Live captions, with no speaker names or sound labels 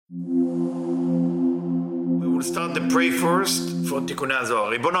We'll start the pray first for תיקוני הזוהר.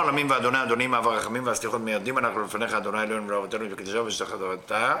 ריבון העולמים ואדוני אדונים אב הרחמים והסליחות מיידים אנחנו לפניך אדוני אלוהינו ולאבותינו בקדושה ושתך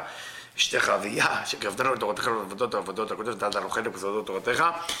תורתה אשתך אביה שקרבתנו לתורתך ולעבודות העבודות הקודש דעת הלוחד ובסודות תורתך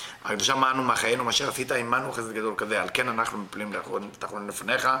הקדושה מענו מחיינו מאשר עשית עמנו חסד גדול כזה על כן אנחנו מפלים תחתונים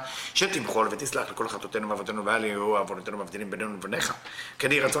לפניך שתמחול ותסלח לכל חטאותינו ואבותינו ואל יהיו עוונותינו מבדילים בינינו לבניך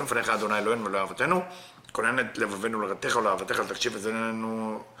כן יהי רצון לפניך אדוני אלוהינו ולאבותינו כונן את לבבנו לרתך ולאהבתך ותקשיב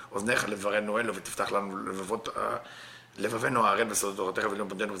אזנינו אוזניך לברנו אלו ותפתח לנו לבבנו הערל בסודות תורתך ולאום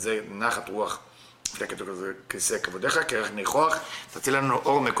פונדנו וזה נחת רוח לפני כיסא כבודיך, כרך ניחוח, תציל לנו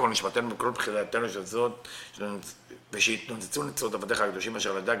אור מקור נשמתנו בכל בחילתנו של זאת, ושיתנוצצו נצרות עבדיך הקדושים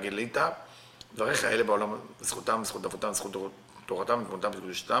אשר לדע גילית, דבריך האלה בעולם, זכותם, זכות אבותם, זכות תורתם, תמותם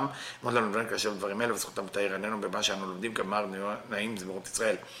וקדושתם, מאוד לנו לבן כאשר דברים אלה, וזכותם תאיר עינינו במה שאנו לומדים כמר נעים זמירות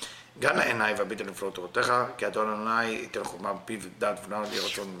ישראל. גן לעיניי והביט על נפלאות תורתך, כי אדוני ייתן חוכמה בפיו ודעת ונעל יהי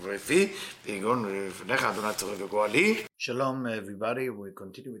רצון ופי, ויגון לפניך אדוני צורך וגואלי. Shalom everybody, we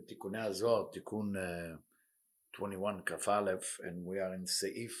continue with Tikkunei Zohar, Tikkun 21 Kaf Aleph, and we are in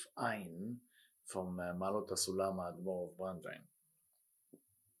Seif Ayin from Malot Asulam Admor of Brandwein.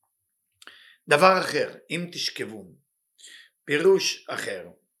 דבר אחר, אם תשכבון, פירוש אחר.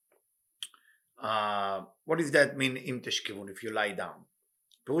 What does that mean, אם תשכבון, if you lie down?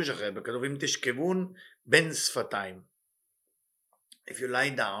 פירוש אחר, בכתוב אם תשכבון בין שפתיים. If you lie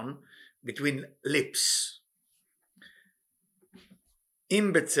down between lips.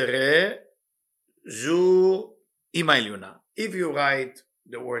 אם בצרה זו אם העליונה. If you write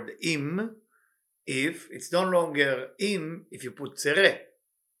the word אם, if, it's no longer אם if you put צרה,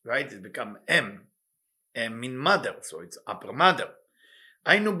 right? It become M. M mean mother, so it's upper mother.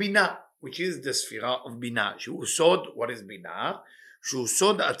 היינו בינה, which is the ספירה of בינה. שהוא סוד, what is בינה? שהוא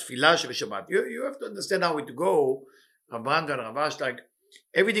סוד התפילה של שבת. You have to understand how it go. רב ברנדון, רב אש, like,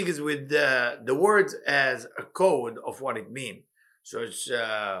 everything is with the words as a code of what it means. So it's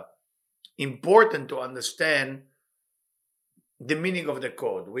important to understand the meaning of the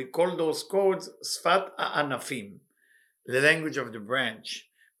code. We call those codes Sfat Ha'anafim, the language of the branch,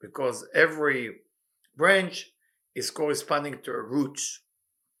 because every branch is corresponding to a root.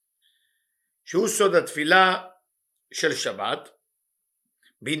 שהוא סוד התפילה של שבת,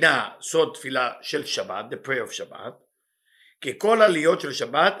 בינה סוד תפילה של שבת, the prayer of שבת, כי כל עליות של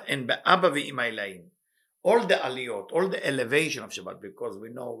שבת הן באבא ואמא אלוהים. All the aliyot, all the elevation of Shabbat, because we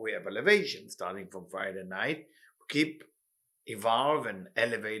know we have elevation starting from Friday night, we keep evolve and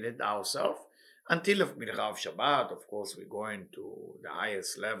elevated ourselves until of Mincha of Shabbat. Of course, we're going to the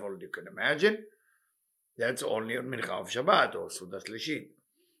highest level you can imagine. That's only on Mincha of Shabbat or Suda Shlishit.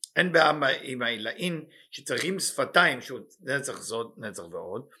 And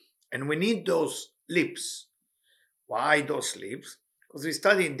and we need those lips. Why those lips? Because we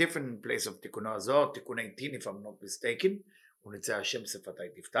study in different places of Tikkunei Zohar, Tikkun 18 if I'm not mistaken, that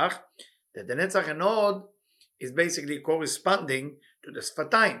the Netzach and Od is basically corresponding to the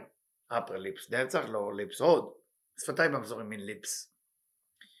Sfatayim, upper lips, Netzach, lower lips, Od. Sfatayim, I'm sorry, mean lips.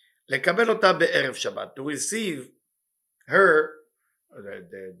 לקבל אותה בערב שבת, to receive her,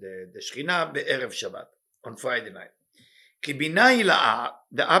 the שכינה בערב שבת, on Friday night. כי בינה הילאה,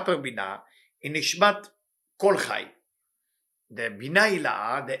 the upper בינה, היא נשמת כל חי. The Bina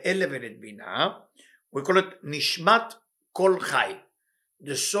Ila'a, the elevated Bina, we call it Nishmat Kol Chai,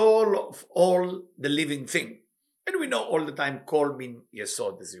 the soul of all the living thing. And we know all the time Kol mean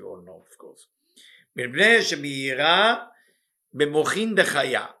Yesod, as you all know, of course.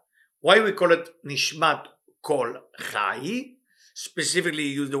 Why we call it Nishmat Kol Chai? Specifically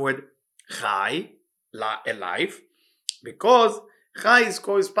use the word Chai, alive, because Chai is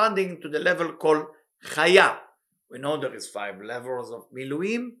corresponding to the level called Chaya. We know there is 5 levels of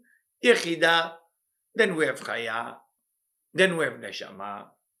Miluim, Yechida, then we have Chaya, then we have Neshama,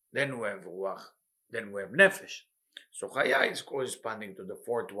 then we have Ruach, then we have Nefesh. So Chaya is corresponding to the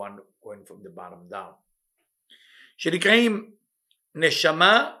 4th one going from the bottom down. שנקראים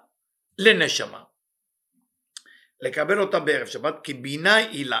נשמה לנשמה. לקבל אותה בערב שבת, כי בינה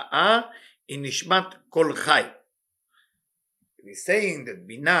הילאה היא נשמת כל חי. He's saying that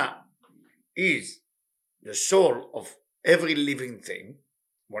בינה is the soul of every living thing.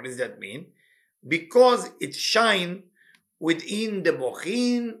 What does that mean? Because it shines within the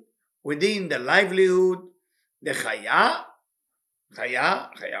mochin, within the livelihood, the chaya,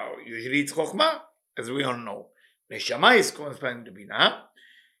 usually it's chokhmah, as we all know. Neshama is corresponding to bina,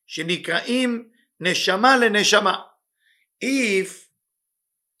 שנקראים neshama leneshama. If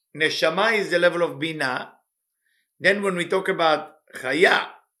neshama is the level of bina, then when we talk about chaya,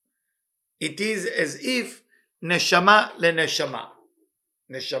 it is as if neshama leneshama.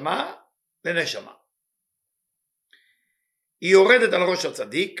 Neshama leneshama. היא יורדת על ראש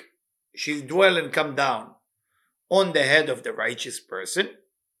הצדיק, she's dwell and come down on the head of the righteous person.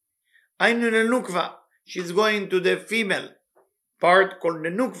 היינו לנוקבה, she's going to the female part called the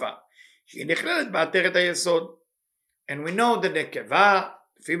נוקבה, שהיא נכללת בעטרת היסוד. And we know that נקבה,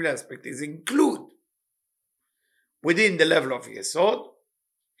 the female aspect is included within the level of יסוד,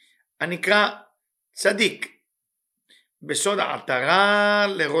 הנקרא צדיק, בסוד העטרה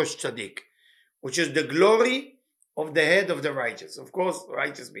לראש צדיק, which is the glory of the head of the righteous. Of course,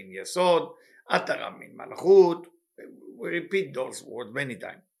 righteous mean יסוד, עטרה mean מלכות, we repeat those words many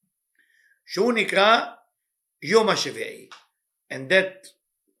times. שהוא נקרא יום השביעי, and that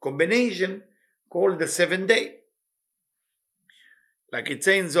combination called the 7th day. like it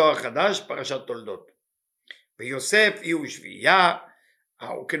says in Zohar חדש, פרשת תולדות. ויוסף יהיו שביעייה.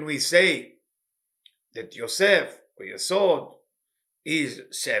 How can we say that Yosef or Yesod is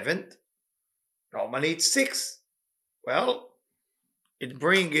 7th? Normally it's 6th. Well, it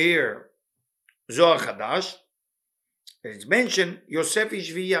brings here Zohar Chadash. It's mentioned Yosef is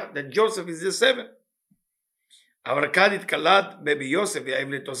Shviya, that Joseph is the 7th. אבל כאן התקלט בבי יוסף יאיב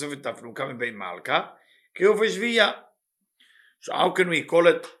לתוספת תפנוקה מבין מלכה כיוף ושבייה. So how can we call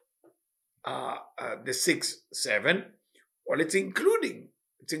it the 6th, 7? Well, it's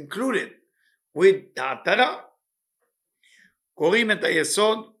included with העטרה. קוראים את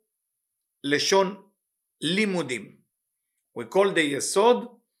היסוד לשון לימודים. We call the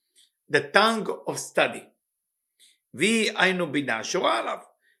יסוד the tongue of study. והיא היינו בינה שורה עליו.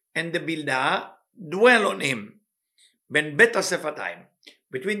 And the בינה dwell on him. בין בית השפתיים.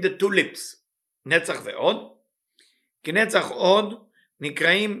 Between the two lips. נצח ועוד. כי נצח עוד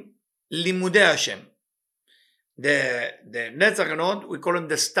נקראים לימודי השם. The נצח and עוד, we call them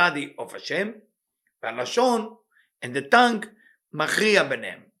the study of השם. והלשון and the tongue מכריע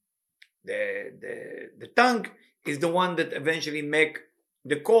ביניהם. The tongue is the one that eventually make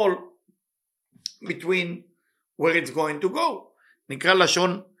the call between where it's going to go. נקרא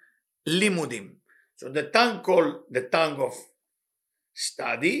לשון לימודים. So the tongue called the tongue of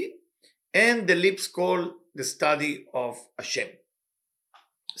study, and the lips call the study of Hashem.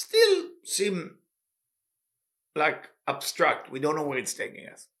 Still seem like abstract. We don't know where it's taking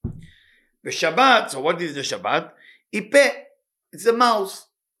us. The Shabbat, so what is the Shabbat? Ipe, it's the mouth,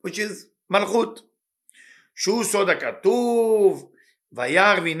 which is Malchut. שהוא סוד הכתוב,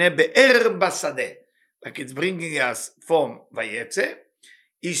 וירא והנה באר בשדה. Like it's bringing us from ויצא.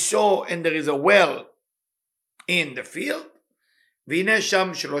 He saw, and there is a well in the field. והנה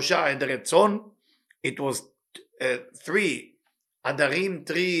שם 3 עדרי צאן. It was 3 עדרים,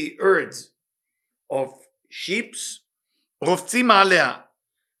 3 herds of sheep. רובצים עליה,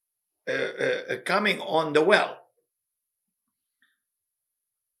 coming on the well.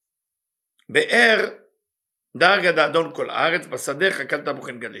 באר דרגה דאדון כל הארץ, בשדה חקל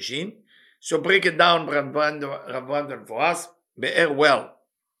תפוחין גדשין. So break it down, Rav Brandon, for us. באר well,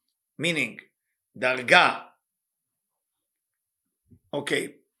 meaning דרגה, okay,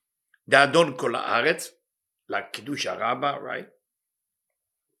 דאדון כל הארץ, like קידוש הרבה, right?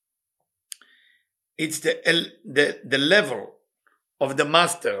 It's the level of the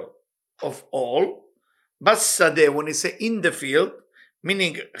master of all. בשדה, when you say in the field,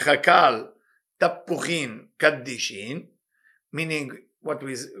 meaning חקל תפוחין קדישין, meaning what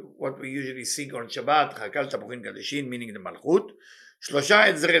we usually sing on Shabbat, חקל תפוחין קדישין, meaning the מלכות. 3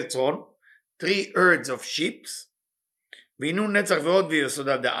 עדרי צאן, 3 herds of sheep, והינו נצח ועוד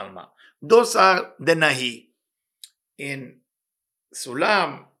ויסודה דעלמא. Those are the nahi. In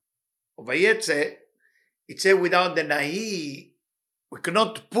Sulam, ויצא, it says without the nahi, we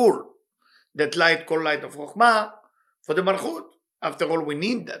cannot pull that light called light of Chokhmah for the Malchut. After all, we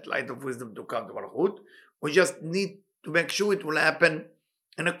need that light of wisdom to come to Malchut. We just need to make sure it will happen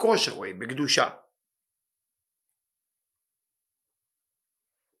in a kosher way, בקדושה.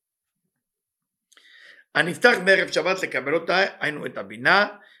 הנפתח בערב שבת לקבל אותה, היינו את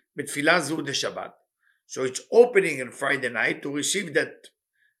הבינה, בתפילה זו דשבת. So it's opening on Friday night to receive that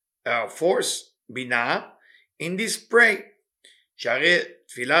force, בינה, in this pray. שהרי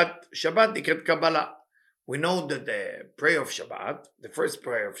תפילת שבת נקראת קבלה. We know that the prayer of Shabbat, the first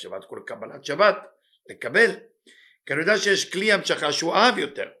prayer of Shabbat, called קבלת שבת, לקבל, כי אני יודע שיש כלי המשכה שהוא אהב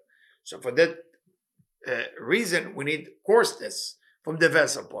יותר. So for that reason, we need coarseness from the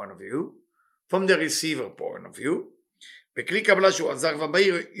vessel point of view, from the receiver point of view, בכלי קבלה שהוא עזר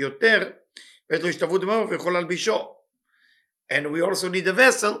ובהיר יותר, ויש לו השתוות דמו ויכול להלבישו. And we also need a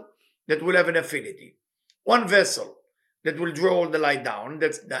vessel that will have an affinity. One vessel that will draw all the light down,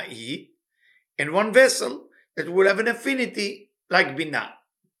 that's Na'i, and one vessel that will have an affinity like Binah.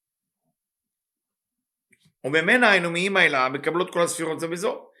 וממנה היינו מאמא אלה מקבלות כל הספירות זה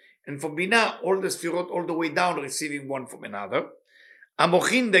בזו. And for בינה, all the ספירות all the way down receiving one from another.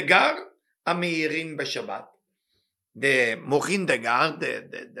 המוחין דגר, המאירים בשבת. The מוחין דגר,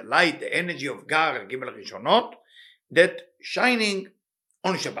 the light, the energy of גר, גימל הראשונות, that shining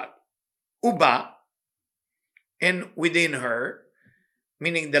on שבת. הוא בא, and within her,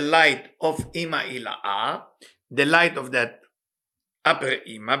 meaning the light of אימא אילאה, the light of that upper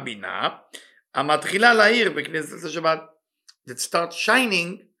אימא, בינה, המתחילה להאיר בכנסת השבת, that starts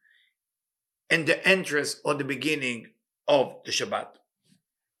shining in the entrance or the beginning of the Shabbat.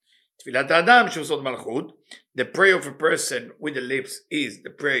 תפילת האדם שהוא סוד מלכות, the prayer of a person with the lips is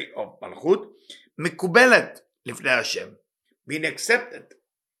the prayer of מלכות, מקובלת לפני השם, being accepted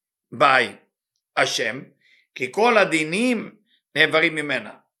by השם, כי כל הדינים נעברים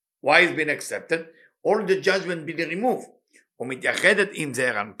ממנה. Why is being accepted? All the judgment being removed. ומתייחדת עם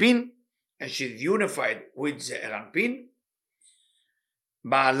זעיר אנפין, and she is unified with זעיר אנפין,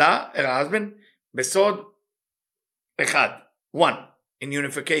 בעלה, her husband, בסוד אחד, one, in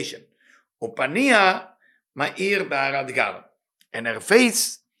unification. ופניה מאיר בהרת גר, and her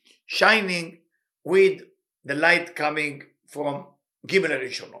face shining with the light coming from גימל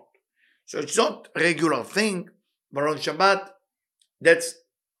הראשונות. So it's not a regular thing, but on Shabbat, that's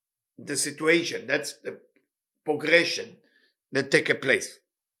the situation, that's the progression that take place.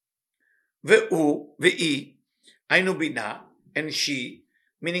 והוא, והיא, היינו בינה, and she,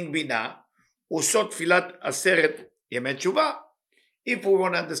 meaning בינה, עושות תפילת עשרת ימי תשובה. If we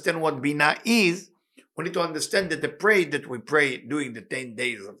want to understand what בינה is, we need to understand that the prayer that we pray during the 10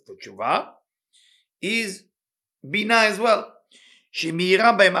 days of the תשובה is בינה as well. שהיא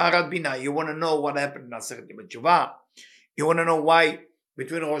מאירה בהם הארת בינה. You want to know what happened in עשרת ימי תשובה. You want to know why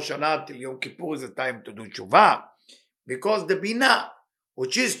between Rosh Hashanah till Yom Kippur is the time to do תשובה. Because the בינה,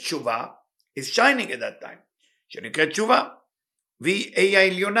 which is תשובה, is shining at that time. שנקראת תשובה. והיא A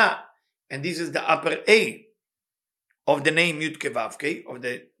העליונה. And this is the upper A of the name Yud Ke Vav Ke, of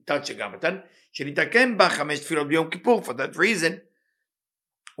the Tatshegamatan, שנתקן בה 5 תפילות ביום כיפור. For that reason,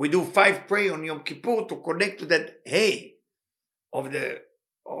 we do 5 prayer on Yom Kippur to connect to that A of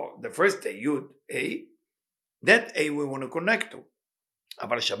the first A, Yud A. That A we want to connect to.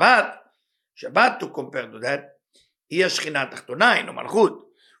 אבל Shabbat to compare to that, היא השכינה התחתונה, אינו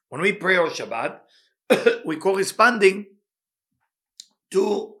מלכות. When we pray on Shabbat, we corresponding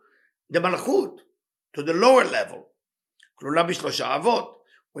to the malchut, to the lower level. כלולה בשלושה אבות,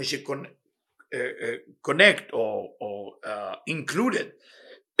 when she connect or included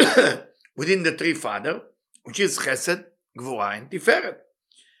within the three father, which is chesed, גבורה and תפארת,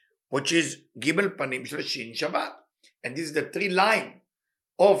 which is גימל פנים של שין שבת. And this is the 3 line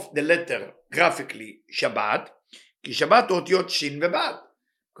of the letter graphically Shabbat, כי שבת אותיות שין ובת.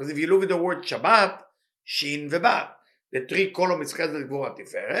 Because if you look at the word Shabbat, שין ובת, the 3 column is chesed, גבורה,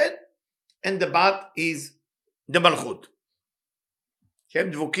 תפארת, and the bat is the מלכות.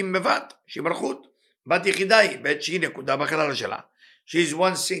 שהם דבוקים בבת, שהיא מלכות. בת יחידה היא, בעת שהיא נקודה בחלל שלה. She is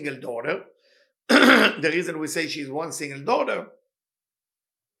one single daughter. The reason we say she is one single daughter,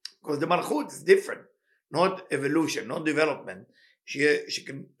 because the מלכות is different, not evolution, not development. She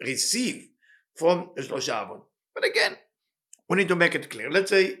can receive from the שלושה אבות. But again, we need to make it clear.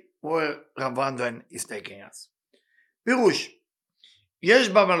 Let's say where Rav Vandan is taking us. פירוש, יש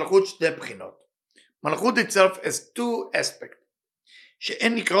במלכות 2 בחינות. מלכות itself has 2 aspects,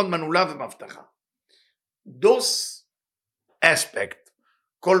 שאין נקראות מנעולה ומבטחה. Those aspects,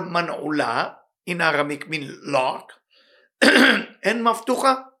 called מנעולה, in Aramaic mean lock, and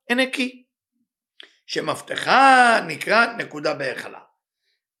מבטוחה, and a key. שמבטחה נקראת נקודה בהיכלה.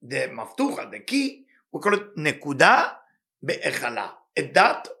 The מבטוחה, the key, we call it נקודה בהיכלה. A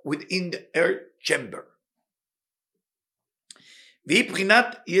dot within the air chamber. והיא בחינת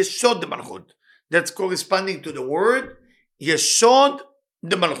יסוד דמלכות. That's corresponding to the word יסוד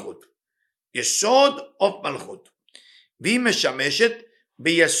דמלכות. יסוד of מלכות. והיא משמשת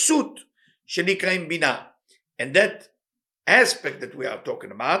ביסות שנקראים בינה. And that aspect that we are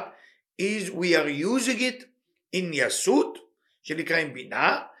talking about is we are using it in יסות שנקראים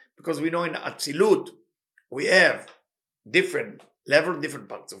בינה, because we know in אצילות we have different level, different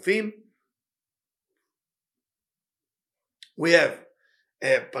parts of him. We have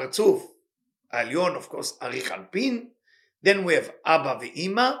פרצוף העליון, of course, אריך אנפין, then we have אבא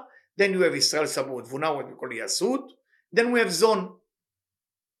ואימא, then we have ישראל סבור ותבונה, what we call יסות, then we have זון.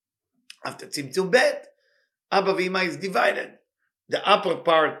 After צמצום ב', אבא ואימא is divided. The upper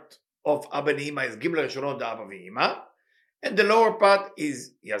part of אבא ואימא is גימל ראשונות דאבא ואימא, and the lower part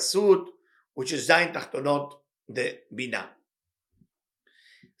is יסות, which is זין תחתונות דבינה.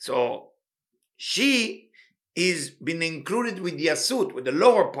 So, she is been included with Yasut, with the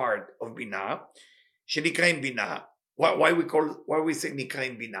lower part of Binah, שנקראים Binah. Why we say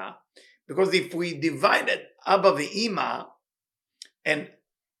נקראים Binah? Because if we divided Abba ve'ima, and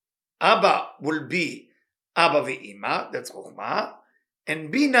Abba will be Abba ve'ima, that's Chokhmah,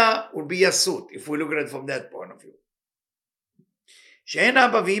 and Bina will be Yasut, if we look at it from that point of view. שאין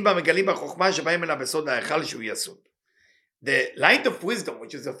אבא ואמא מגלים בחוכמה שבאים אליו בסוד ההיכל שהוא יסוד. The light of wisdom,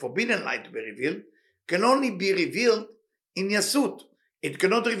 which is a forbidden light to be revealed, can only be revealed in Yasut. It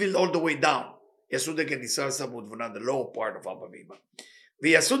cannot reveal all the way down. Yasut again is the lower part of Abba ואמא.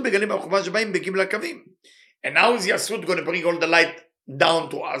 ויסוד מגלים בחוכמה שבאים בגימל הקווים. And now is Yasut going to bring all the light down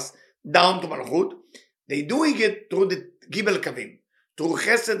to us, down to Malchut? They're doing it through the Gimel Kavim, through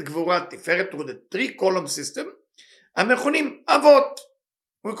Chesed, Gvura, Tiferet, through the 3-column system. המכונים אבות,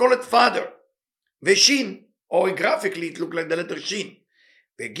 we call it father, ושין, or graphically it look like the letter שין,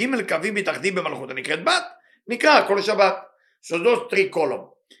 וגימל קווים מתאחדים במלכות הנקראת בת, נקרא כל שבת. So those 3 columns,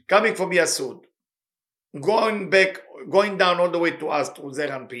 coming from Yasud, going down all the way to us, to Zer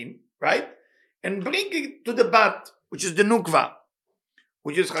Anpin, right? And bringing it to the bat, which is the Nukva,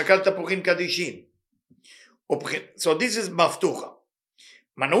 which is Chakal Tapuchin Kadishin. So this is Maftucha.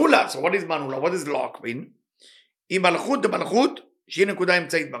 Manula, so what is Manula? What is lock mean? In Malchut, the Malchut, שהיא נקודה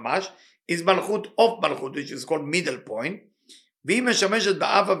אמצעית ממש, is Malchut of Malchut, which is called middle point, והיא משמשת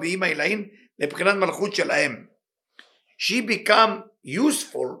באבא ואמא אלוהים לבחינת מלכות שלהם. She become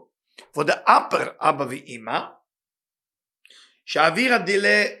useful for the upper אבא ואמא, שהאוויר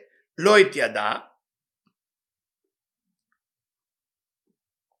הדילה לא התיידע,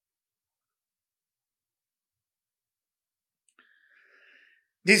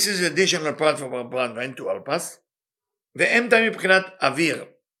 this is additional part from our brand to help us, והם תאים מבחינת אוויר,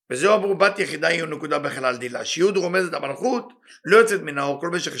 וזהו עבור בת יחידה היא נקודה בחלל דילה, שיהוד רומזת המלכות, לא יוצאת מן האור כל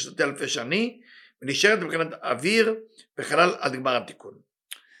במשך 6,000 שנים, ונשארת מבחינת אוויר בחלל עד גמר התיקון.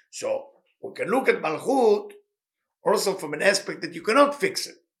 So, we can look at מלכות also from an aspect that you cannot fix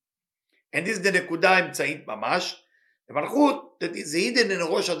it. And this is the נקודה האמצעית ממש, המלכות that is hidden in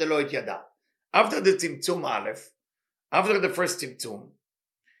ראש דלא התיידע. After the צמצום א', after the first צמצום,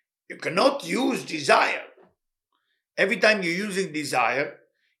 you cannot use desire. Every time you're using desire,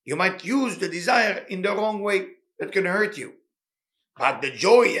 you might use the desire in the wrong way that can hurt you. But the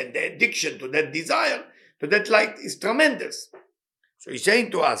joy and the addiction to that desire, to that light is tremendous. So he's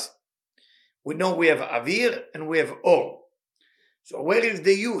saying to us, we know we have Avir and we have Or. So where is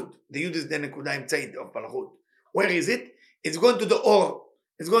the Yud? The Yud is the Nekuda Imtzait of Malchut. Where is it? It's going to the Or.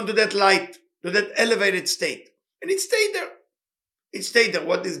 It's going to that light, to that elevated state. And it stayed there. It stayed there.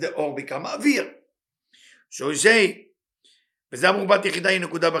 What does the Or become? Avir. So he say, וזה אמרו בת יחידה היא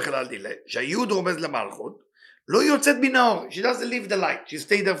נקודה בחלל דילה, שהיוד רומז למלכות, לא יוצאת מן האור, she doesn't leave the light, she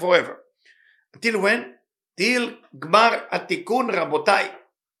stayed there forever. Until when? Till גמר התיקון רבותיי.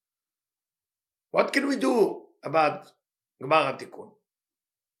 What can we do about גמר התיקון?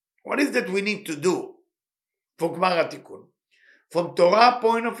 What is that we need to do for גמר התיקון? From Torah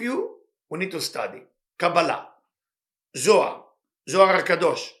point of view, we need to study. Kabbalah, Zohar, Zohar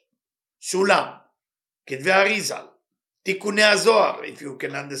HaKadosh, Sulam, כתבי Arizal, Tikkunei Zohar, if you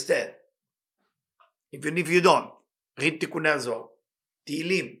can understand. Even if you don't, read Tikkunei Zohar.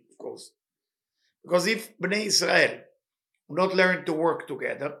 Tehillim, of course. Because if Bnei Israel will not learn to work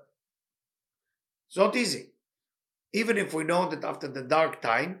together, it's not easy. Even if we know that after the dark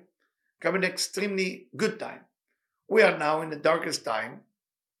time, come an extremely good time. We are now in the darkest time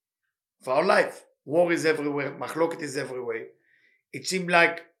of our life. War is everywhere, machloket is everywhere. It seems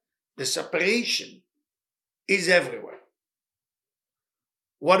like the separation is everywhere.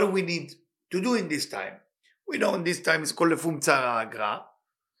 What do we need to do in this time? We know in this time it's called Lefum Tzara Agra,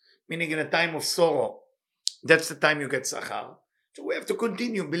 meaning in a time of sorrow, that's the time you get Sachar. So we have to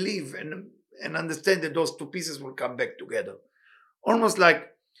continue, believe, and understand that those two pieces will come back together. Almost like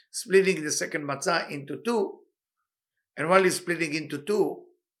splitting the second matzah into two, and while it's splitting into two,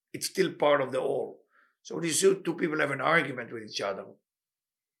 it's still part of the whole. So when you see two people have an argument with each other,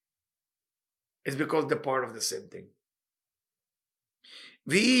 it's because they're part of the same thing.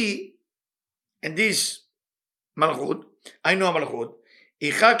 והיא, and this מלכות, היינו המלכות,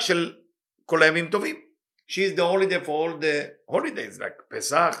 היא חג של כל הימים טובים. She is the holiday for all the holidays, like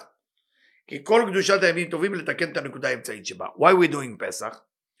פסח. כי כל קדושת הימים טובים לתקן את הנקודה האמצעית שבה. Why we doing פסח?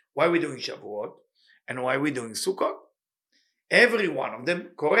 Why we doing שבועות? And why we doing סוכות? Every one of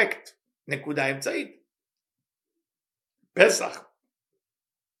them correct. נקודה אמצעית. פסח.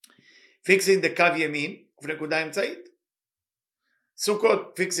 Fixing the קו ימין ונקודה אמצעית.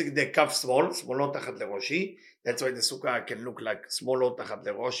 Sukkot fixing the cuff small, smallot tachat leroshi. That's why the sukkah can look like smallot tachat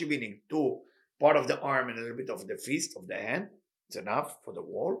leroshi, meaning two part of the arm and a little bit of the fist, of the hand. It's enough for the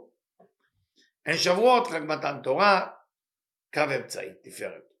wall. And שבועות, חג מתן תורה, קו אמצעי,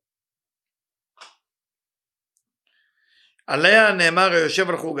 תפארת. עליה נאמר היושב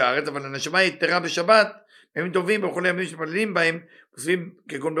על חוג הארץ, אבל הנשמה יתרה בשבת, בימים טובים ובכל הימים שמתפללים בהם, כותבים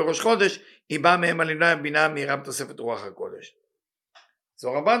כגון בראש חודש, היא באה מהם על ימי הבינה מהירה בתוספת רוח הקודש. So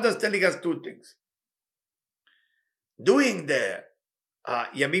Rabban is telling us two things. Doing the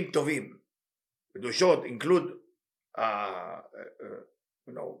ימים טובים, קדושות, include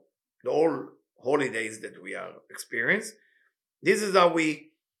the all holidays that we are experiencing. This is how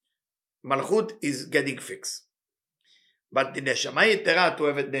Malchut is getting fixed. But the Neshama Yetera, to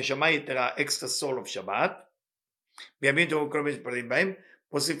have a Neshama Yetera, extra soul of Shabbat, בימים טובים כל מיני מתפללים בהם,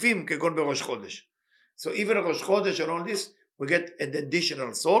 מוסיפים כגון בראש חודש. So even Rosh Chodesh and all this, we get an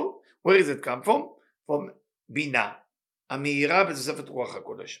additional soul. Where does it come from? From Bina, המאירה בתוספת רוח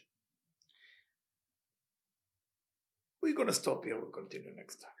הקודש. We're going to stop here, we'll continue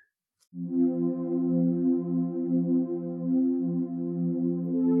next time.